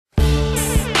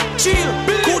Chill,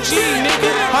 Gucci,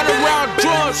 nigga. 100 round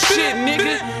drum shit,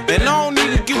 nigga. And I don't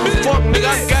even give a fuck, nigga.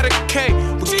 I got a K.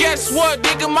 But guess what,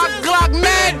 nigga? My Glock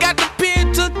mad, got the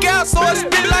pin took out, so I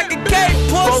spit like a K,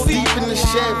 pussy. Deep in the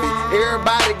Chevy,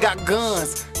 everybody got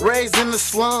guns. Raised in the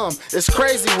slum, it's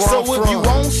crazy where I'm from. So if you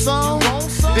want some,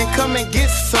 then come and get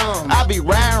some. I be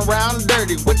riding round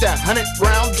dirty with that 100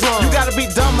 round drum. You gotta be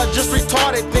dumb or just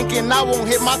retarded, thinking I won't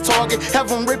hit my target. Have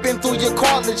them ripping through your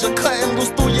cartilage or cutting loose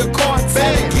through your car.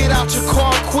 Better get out your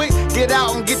car quick, get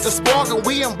out and get the spark. And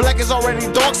we in black is already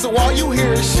dark, so all you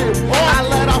hear is shit. I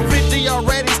let out 50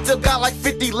 already, still got like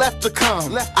 50 left to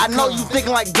come. I know you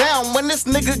thinking like, damn, when this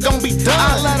nigga gon' be done.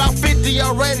 I let out 50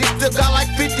 already, still got like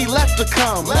 50 left to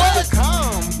come. What?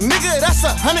 Nigga, that's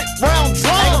 100 round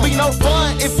drum. Ain't gonna be no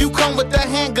fun if you come with that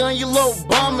handgun, you little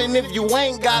bum. And if you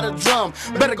ain't got a drum,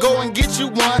 better go and get you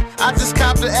one. I just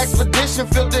copped the Expedition,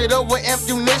 filled it up with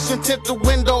ammunition, tint the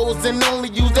windows, and only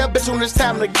use that bitch when it's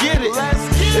time to get it.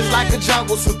 It's like a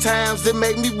jungle sometimes, it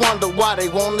make me wonder why they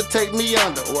wanna take me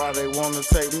under. Why they wanna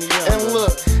take me under. And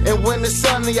look, and when it's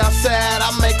sunny outside,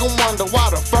 I make them wonder why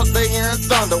the fuck they hearing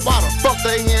thunder. Why the fuck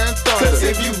they hearing thunder. Cause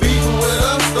if you beefin' with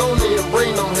us, don't even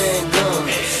bring no handguns.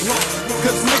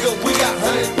 Cause nigga, we got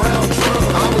 100 round drums.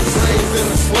 I was raised in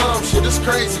the slum, shit is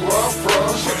crazy where I'm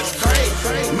from. Shit is crazy.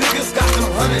 Niggas got them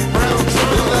 100 round drums.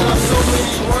 They let off so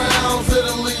many rounds,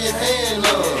 it'll leave your hand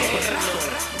up.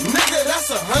 Nigga, that's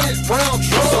 100 round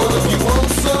drum. So if you want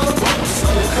some,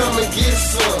 then come and get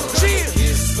some.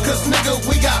 Cause nigga,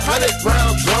 we got 100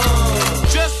 round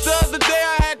drums. Just the other day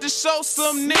I had to show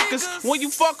some niggas. When you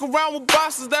fuck around with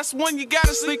bosses, that's when you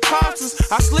gotta sleep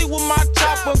cautious. I sleep with my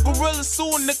chopper, gorilla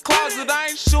suit in the closet. I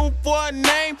ain't shooting for a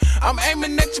name, I'm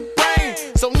aiming at your brain.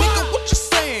 So nigga, what you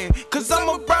saying? Cause I'm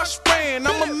a brush friend,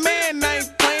 I'm a man, I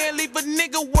ain't playing. Leave a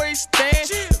nigga where he stand.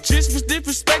 Just was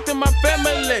disrespecting my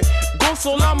family. Go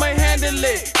so I'ma handle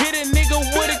it. Hit a nigga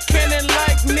with a cannon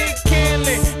like Nick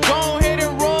Cannon. Go ahead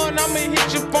and run, I'ma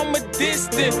hit you from a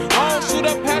distance. I don't shoot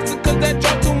up past it cause that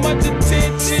draw too much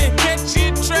attention. Catch you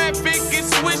in traffic and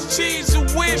switch cheese your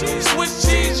whip. Switch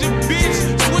cheese your bitch.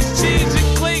 Switch cheese your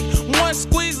click. One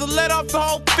squeeze and let off the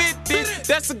whole 50.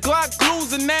 That's a Glock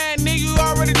glues and that nigga you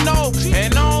already know.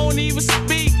 And I don't even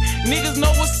speak. Niggas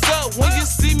know what's up when you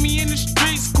see me in the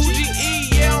streets. Gucci E,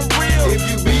 yeah, I'm real. If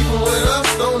you beefin' with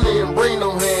us, don't even bring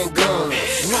no handguns.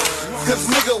 Cause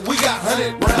nigga, we got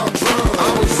 100 round drums. I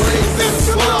was raised in the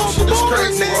slum, shit is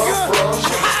crazy where I'm from.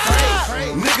 Shit is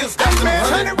crazy. Niggas got them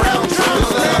 100 round drums.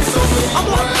 I'm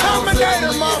a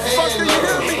Terminator, motherfucker, you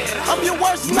hear me? I'm your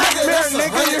worst nightmare,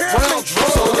 nigga, you hear me?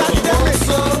 Goddamn it,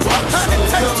 100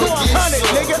 take to 100,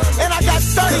 nigga, and I got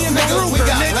 30 in the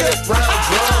Ruger, nigga.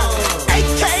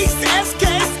 AKs,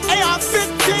 SKs,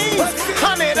 AR-15s,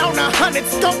 100 on 100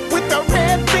 scope with the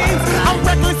red beams. I'm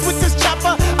reckless with this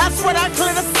chopper, I swear I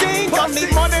clear the scene. Don't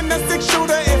need more than a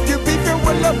 6-shooter if you beefin'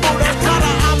 with Lil Buddha. Got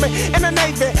an army and a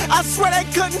navy, I swear they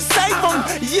couldn't save them.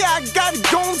 Yeah, I got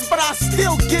goons, but I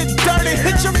still get dirty.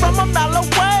 Hit you from a mile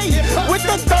away with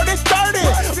the 30-30.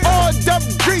 Oiled up,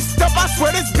 greased up, I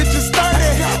swear this bitch is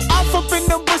 30. Off up in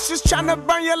the bushes, tryna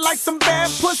burn you like some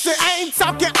bad pussy. I ain't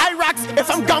talking IROCs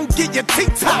if I'm gon' get your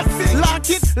T-top. Lock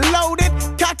it, load it,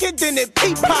 cock it, then it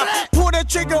pop. Pull the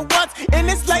trigger once, and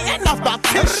it's laying off about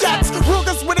 10 shots.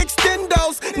 Rugers with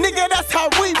extendos, nigga, that's how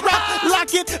we rock.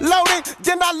 Lock it, load it,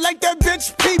 then I like that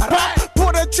bitch pop.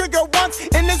 Pull the trigger once,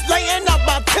 and it's laying off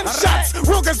about 10 shots.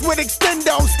 Rugers with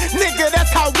extendos, nigga,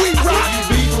 that's how we rock. If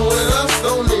you beefin' with us,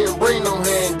 don't even bring no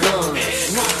handguns.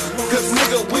 Cause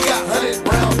nigga, we got 100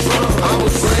 round drums. I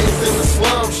was raised in the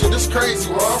slum, shit is crazy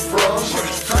where I'm from. Shit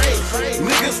is crazy.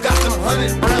 Niggas got them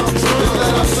 100 round drums. They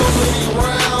let off so many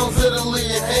rounds, it'll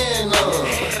leave your hand up.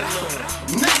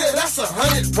 Nigga, that's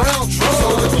 100 round drums.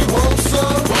 So if you want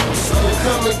some, then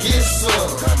come and get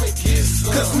some.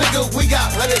 Cause nigga, we got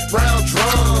 100 round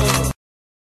drums.